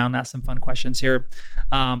lightning round. Ask some fun questions here.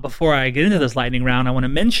 Before I get into this lightning round, I want to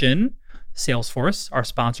mention Salesforce, our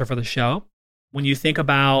sponsor for the show. When you think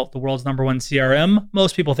about the world's number one CRM,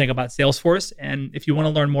 most people think about Salesforce. And if you want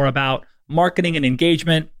to learn more about marketing and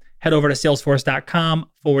engagement, head over to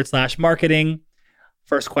salesforce.com/marketing.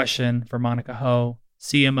 First question for Monica Ho,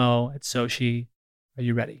 CMO at Soci. Are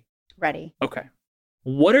you ready? Ready. Okay.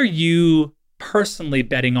 What are you personally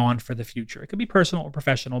betting on for the future? It could be personal or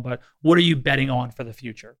professional, but what are you betting on for the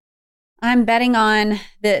future? I'm betting on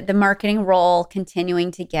the marketing role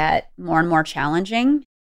continuing to get more and more challenging.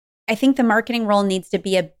 I think the marketing role needs to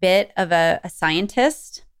be a bit of a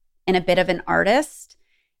scientist and a bit of an artist.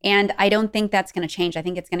 And I don't think that's going to change. I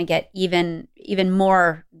think it's going to get even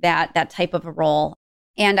more that type of a role.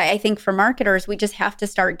 And I think for marketers, we just have to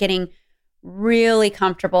start getting really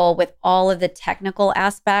comfortable with all of the technical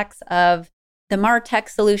aspects of the MarTech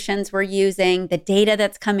solutions we're using, the data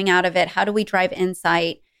that's coming out of it. How do we drive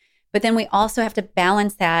insight? But then we also have to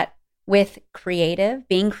balance that with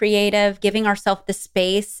being creative, giving ourselves the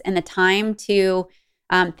space and the time to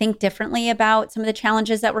think differently about some of the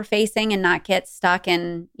challenges that we're facing and not get stuck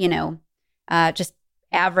in, just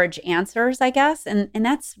average answers, I guess. And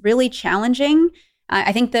that's really challenging.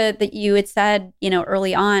 I think that you had said,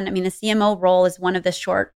 early on, I mean, the CMO role is one of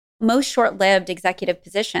the most short-lived executive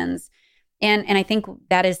positions. And I think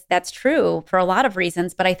that's true for a lot of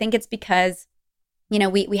reasons, but I think it's because,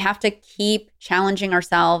 we have to keep challenging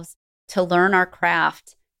ourselves to learn our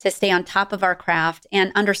craft, to stay on top of our craft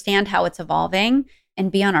and understand how it's evolving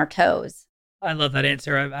and be on our toes. I love that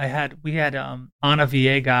answer. We had Ana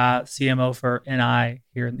Viega, CMO for NI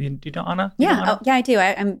here. Do you know Ana? Yeah, I do.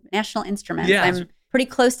 I'm National Instruments. Yeah, I'm pretty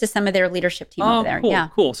close to some of their leadership team over there. Cool, yeah,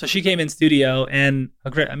 cool. So she came in studio and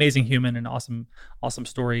a great, amazing human and awesome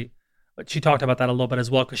story. But she talked about that a little bit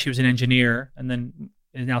as well because she was an engineer and then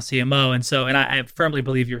is now CMO. And I firmly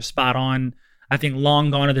believe you're spot on. I think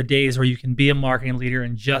long gone are the days where you can be a marketing leader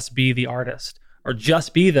and just be the artist or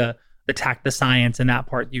just be the tact, the science in that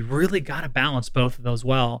part. You really got to balance both of those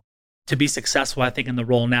well to be successful, I think, in the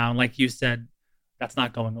role now. And like you said, that's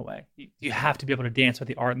not going away. You have to be able to dance with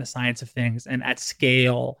the art and the science of things and at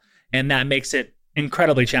scale. And that makes it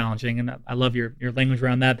incredibly challenging. And I love your language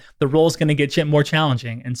around that. The role is going to get more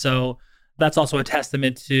challenging. And so that's also a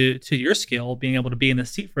testament to your skill, being able to be in the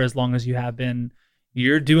seat for as long as you have been.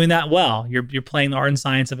 You're doing that well. You're playing the art and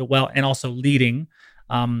science of it well, and also leading,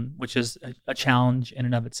 which is a challenge in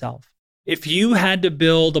and of itself. If you had to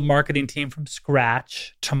build a marketing team from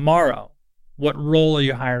scratch tomorrow, what role are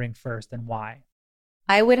you hiring first and why?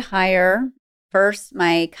 I would hire first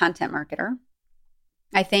my content marketer.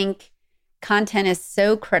 I think content is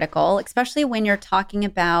so critical, especially when you're talking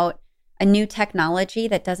about a new technology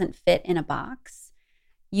that doesn't fit in a box.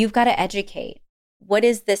 You've got to educate. What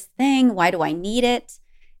is this thing? Why do I need it?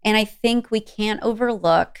 And I think we can't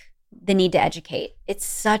overlook the need to educate. It's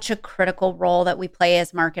such a critical role that we play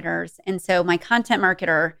as marketers. And so my content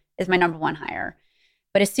marketer is my number one hire.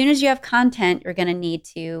 But as soon as you have content, you're going to need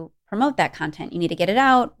to promote that content. You need to get it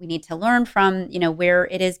out. We need to learn from, where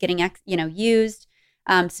it is getting, used.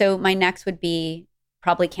 So my next would be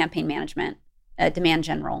probably campaign management, demand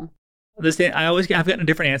gen role. I've gotten a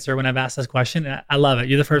different answer when I've asked this question. I love it.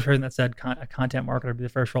 You're the first person that said a content marketer would be the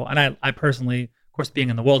first role. And I personally, of course, being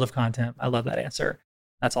in the world of content, I love that answer.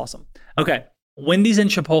 That's awesome. Okay. Wendy's and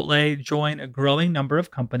Chipotle join a growing number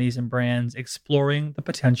of companies and brands exploring the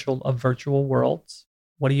potential of virtual worlds.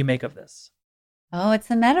 What do you make of this? Oh, it's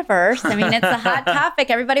the metaverse. I mean, it's a hot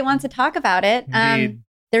topic. Everybody wants to talk about it.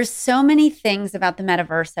 There's so many things about the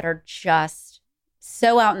metaverse that are just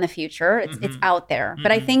so out in the future. It's out there.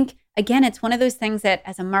 But I think, again, it's one of those things that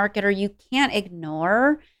as a marketer, you can't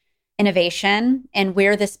ignore innovation and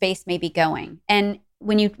where the space may be going. And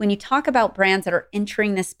when you talk about brands that are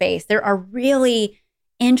entering this space, there are really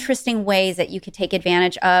interesting ways that you could take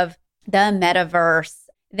advantage of the metaverse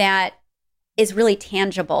that is really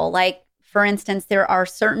tangible. Like, for instance, there are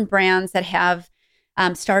certain brands that have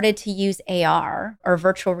started to use AR or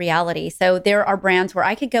virtual reality. So there are brands where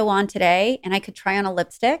I could go on today and I could try on a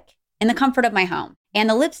lipstick in the comfort of my home. And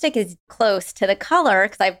the lipstick is close to the color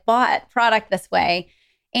because I've bought product this way.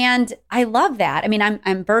 And I love that. I mean,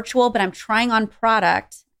 I'm virtual, but I'm trying on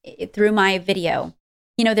product through my video.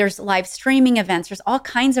 There's live streaming events. There's all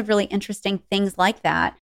kinds of really interesting things like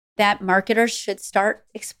that marketers should start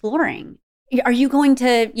exploring. Are you going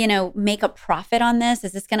to, make a profit on this?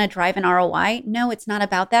 Is this going to drive an ROI? No, it's not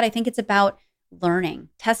about that. I think it's about learning,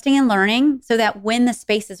 testing and learning so that when the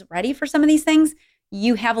space is ready for some of these things,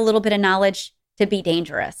 you have a little bit of knowledge to be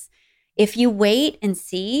dangerous. If you wait and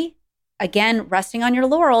see, again, resting on your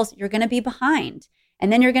laurels, you're going to be behind.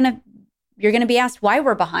 And then you're going to be asked why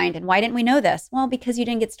we're behind and why didn't we know this? Well, because you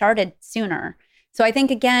didn't get started sooner. So I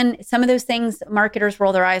think, again, some of those things, marketers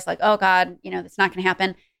roll their eyes like, oh God, that's not going to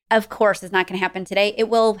happen. Of course, it's not going to happen today. It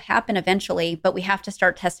will happen eventually, but we have to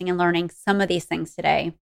start testing and learning some of these things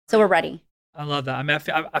today. So we're ready. I love that. I mean,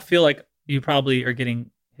 I feel like you probably are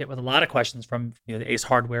getting hit with a lot of questions from the Ace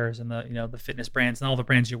Hardwares and the fitness brands and all the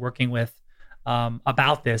brands you're working with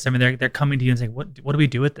about this. I mean, they're coming to you and saying, what do we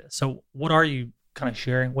do with this? So what are you kind of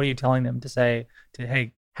sharing? What are you telling them to say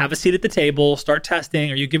hey, have a seat at the table, start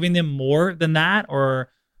testing? Are you giving them more than that? Or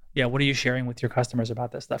what are you sharing with your customers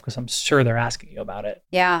about this stuff? Because I'm sure they're asking you about it.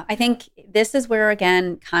 Yeah, I think this is where,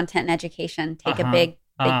 again, content and education take a big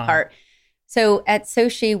part. So at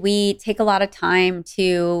Soci, we take a lot of time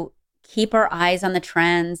to keep our eyes on the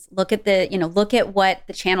trends, look at what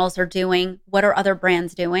the channels are doing, what are other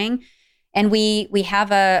brands doing. And we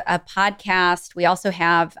have a podcast. We also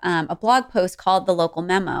have a blog post called The Local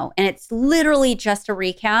Memo. And it's literally just a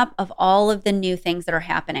recap of all of the new things that are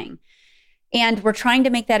happening. And we're trying to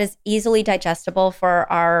make that as easily digestible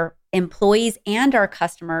for our employees and our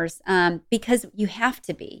customers because you have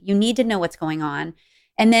to be. You need to know what's going on.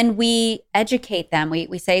 And then we educate them.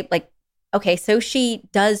 We say, okay,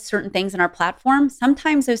 Soci does certain things in our platform.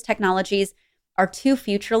 Sometimes those technologies are too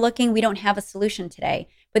future looking. We don't have a solution today.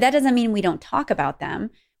 But that doesn't mean we don't talk about them.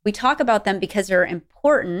 We talk about them because they're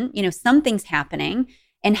important. Something's happening.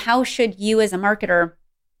 And how should you as a marketer,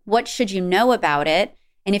 what should you know about it?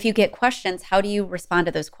 And if you get questions, how do you respond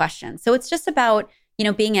to those questions? So it's just about,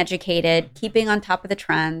 being educated, keeping on top of the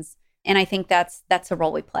trends. And I think that's a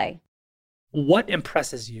role we play. What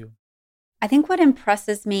impresses you? I think what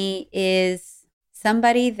impresses me is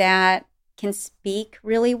somebody that can speak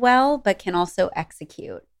really well, but can also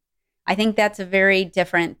execute. I think that's a very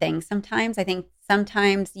different thing sometimes. I think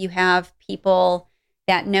sometimes you have people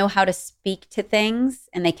that know how to speak to things,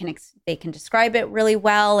 and they can describe it really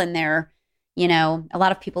well, and they're, a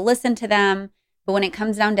lot of people listen to them. But when it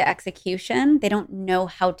comes down to execution, they don't know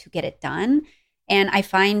how to get it done. And I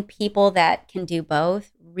find people that can do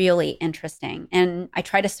both really interesting. And I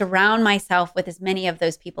try to surround myself with as many of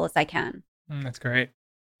those people as I can. That's great.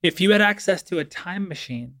 If you had access to a time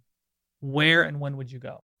machine, where and when would you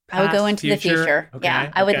go? I would go into the future. Okay,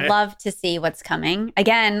 yeah. I would love to see what's coming.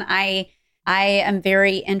 Again, I am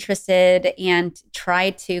very interested and try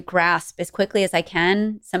to grasp as quickly as I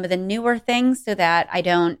can some of the newer things so that I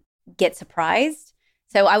don't get surprised.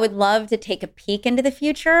 So I would love to take a peek into the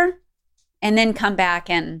future and then come back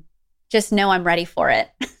and just know I'm ready for it.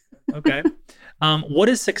 Okay. What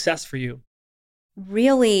is success for you?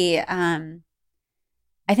 Really, I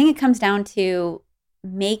think it comes down to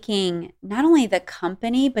making not only the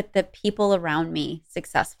company, but the people around me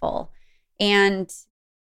successful. And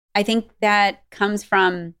I think that comes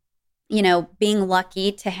from, being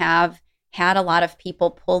lucky to have had a lot of people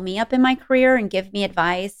pull me up in my career and give me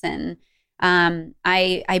advice. And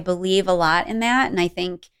I believe a lot in that. And I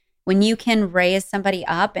think when you can raise somebody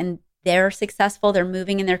up and they're successful, they're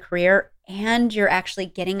moving in their career, and you're actually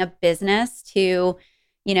getting a business to,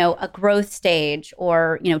 a growth stage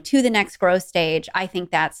or, to the next growth stage, I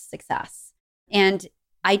think that's success. And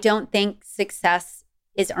I don't think success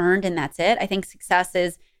is earned and that's it. I think success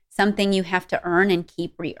is something you have to earn and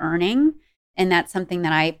keep re-earning. And that's something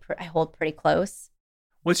that I hold pretty close.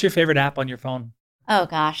 What's your favorite app on your phone? Oh,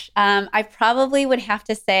 gosh. I probably would have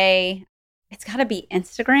to say it's got to be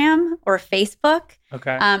Instagram or Facebook.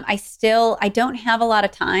 Okay. I don't have a lot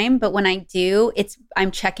of time, but when I do,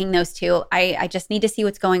 I'm checking those two. I just need to see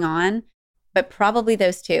what's going on, but probably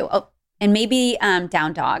those two. Oh, and maybe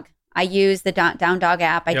Down Dog. I use the Down Dog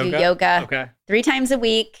app. I do yoga 3 times a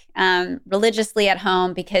week, religiously at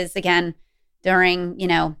home, because again, during,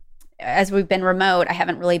 as we've been remote, I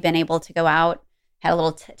haven't really been able to go out, had a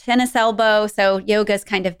little tennis elbow. So yoga's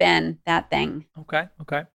kind of been that thing. Okay.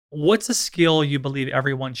 What's a skill you believe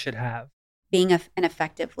everyone should have? Being an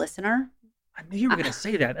effective listener. I knew you were going to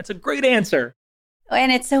say that. That's a great answer.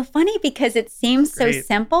 And it's so funny because it seems so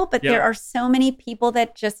simple, but there are so many people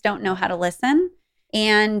that just don't know how to listen.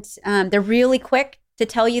 And they're really quick to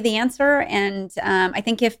tell you the answer. And I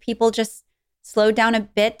think if people just slow down a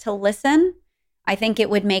bit to listen, I think it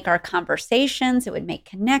would make our conversations, it would make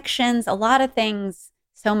connections, a lot of things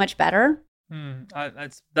so much better.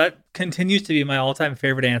 That continues to be my all-time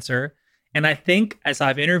favorite answer. And I think as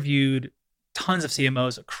I've interviewed tons of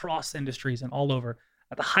CMOs across industries and all over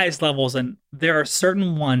at the highest levels, and there are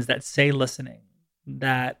certain ones that say listening,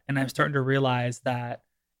 and I'm starting to realize that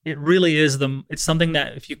it really is it's something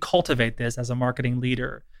that if you cultivate this as a marketing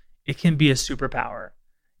leader, it can be a superpower.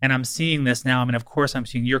 And I'm seeing this now. I mean, of course, I'm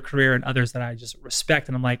seeing your career and others that I just respect.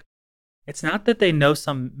 And I'm like, it's not that they know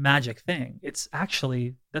some magic thing. It's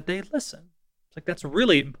actually that they listen. It's like, that's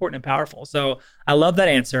really important and powerful. So I love that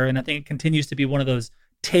answer. And I think it continues to be one of those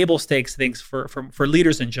table stakes things for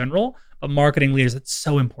leaders in general, but marketing leaders, it's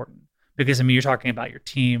so important because, you're talking about your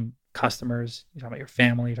team, customers, you're talking about your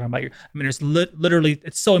family, you're talking about there's literally,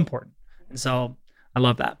 it's so important. And so I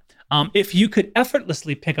love that. If you could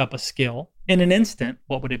effortlessly pick up a skill in an instant,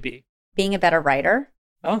 what would it be? Being a better writer.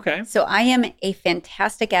 Okay. So I am a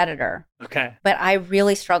fantastic editor. Okay. But I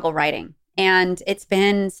really struggle writing. And it's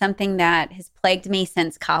been something that has plagued me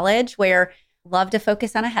since college, where I love to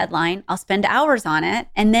focus on a headline. I'll spend hours on it,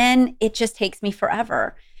 and then it just takes me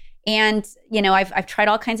forever. And, I've tried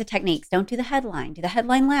all kinds of techniques. Don't do the headline, do the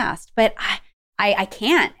headline last. But I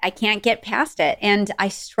can't get past it. And I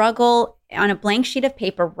struggle on a blank sheet of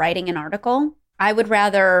paper writing an article. I would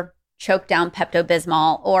rather choke down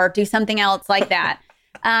Pepto-Bismol or do something else like that.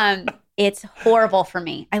 It's horrible for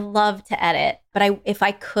me. I love to edit, but if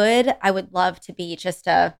I could, I would love to be just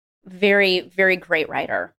a very, very great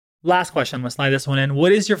writer. Last question. I'm going to slide this one in.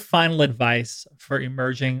 What is your final advice for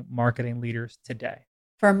emerging marketing leaders today?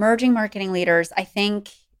 For emerging marketing leaders, I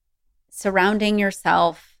think surrounding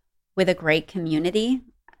yourself with a great community.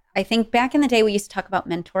 I think back in the day, we used to talk about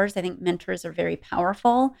mentors. I think mentors are very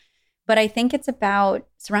powerful, but I think it's about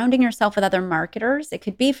surrounding yourself with other marketers. It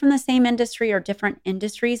could be from the same industry or different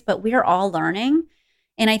industries, but we are all learning.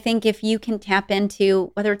 And I think if you can tap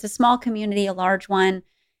into, whether it's a small community, a large one,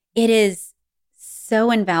 it is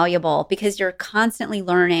so invaluable because you're constantly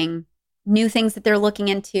learning new things that they're looking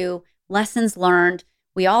into, lessons learned.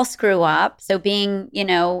 We all screw up. So being,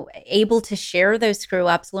 able to share those screw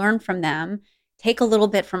ups, learn from them, take a little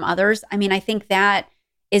bit from others. I think that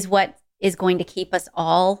is what is going to keep us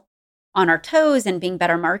all on our toes and being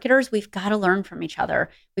better marketers. We've got to learn from each other.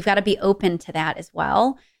 We've got to be open to that as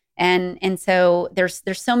well. And so there's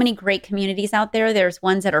so many great communities out there. There's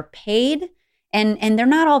ones that are paid, and they're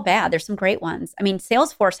not all bad. There's some great ones. I mean,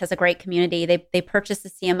 Salesforce has a great community. They purchased the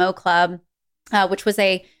CMO Club, which was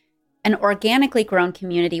an organically grown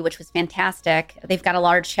community, which was fantastic. They've got a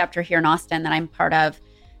large chapter here in Austin that I'm part of.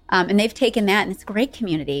 And they've taken that, and it's a great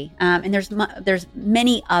community. And there's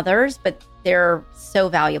many others, but they're so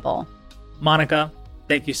valuable. Monica,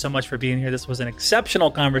 thank you so much for being here. This was an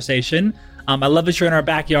exceptional conversation. I love that you're in our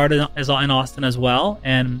backyard in Austin as well.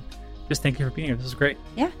 And just thank you for being here. This is great.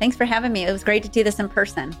 Yeah, thanks for having me. It was great to do this in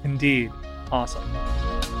person. Indeed. Awesome.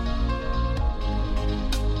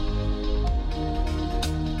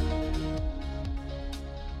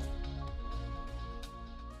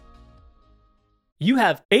 You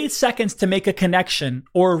have 8 seconds to make a connection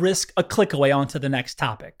or risk a click away onto the next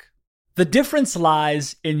topic. The difference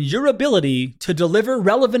lies in your ability to deliver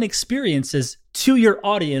relevant experiences to your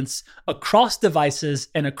audience across devices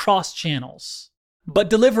and across channels. But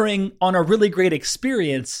delivering on a really great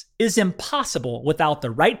experience is impossible without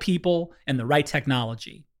the right people and the right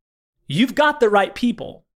technology. You've got the right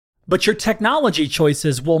people, but your technology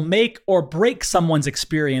choices will make or break someone's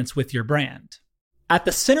experience with your brand. At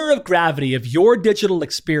the center of gravity of your digital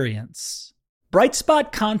experience,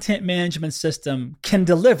 Brightspot Content Management System can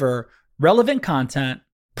deliver relevant content,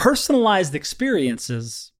 personalized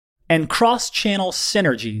experiences, and cross-channel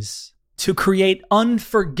synergies to create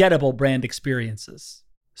unforgettable brand experiences,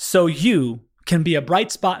 so you can be a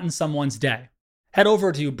bright spot in someone's day. Head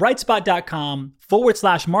over to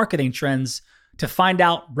brightspot.com/marketing trends to find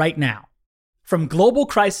out right now. From global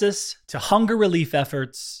crisis to hunger relief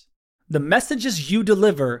efforts, the messages you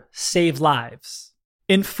deliver save lives,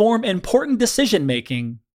 inform important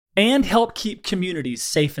decision-making, and help keep communities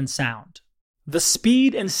safe and sound. The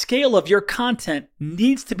speed and scale of your content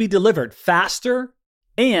needs to be delivered faster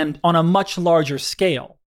and on a much larger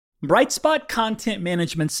scale. Brightspot Content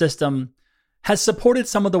Management System has supported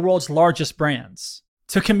some of the world's largest brands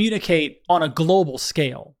to communicate on a global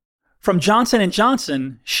scale. From Johnson &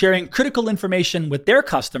 Johnson sharing critical information with their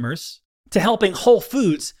customers to helping Whole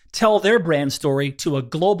Foods tell their brand story to a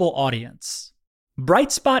global audience.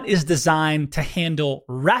 Brightspot is designed to handle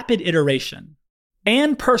rapid iteration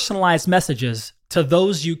and personalized messages to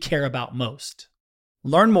those you care about most.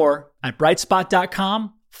 Learn more at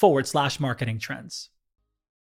brightspot.com/marketing trends.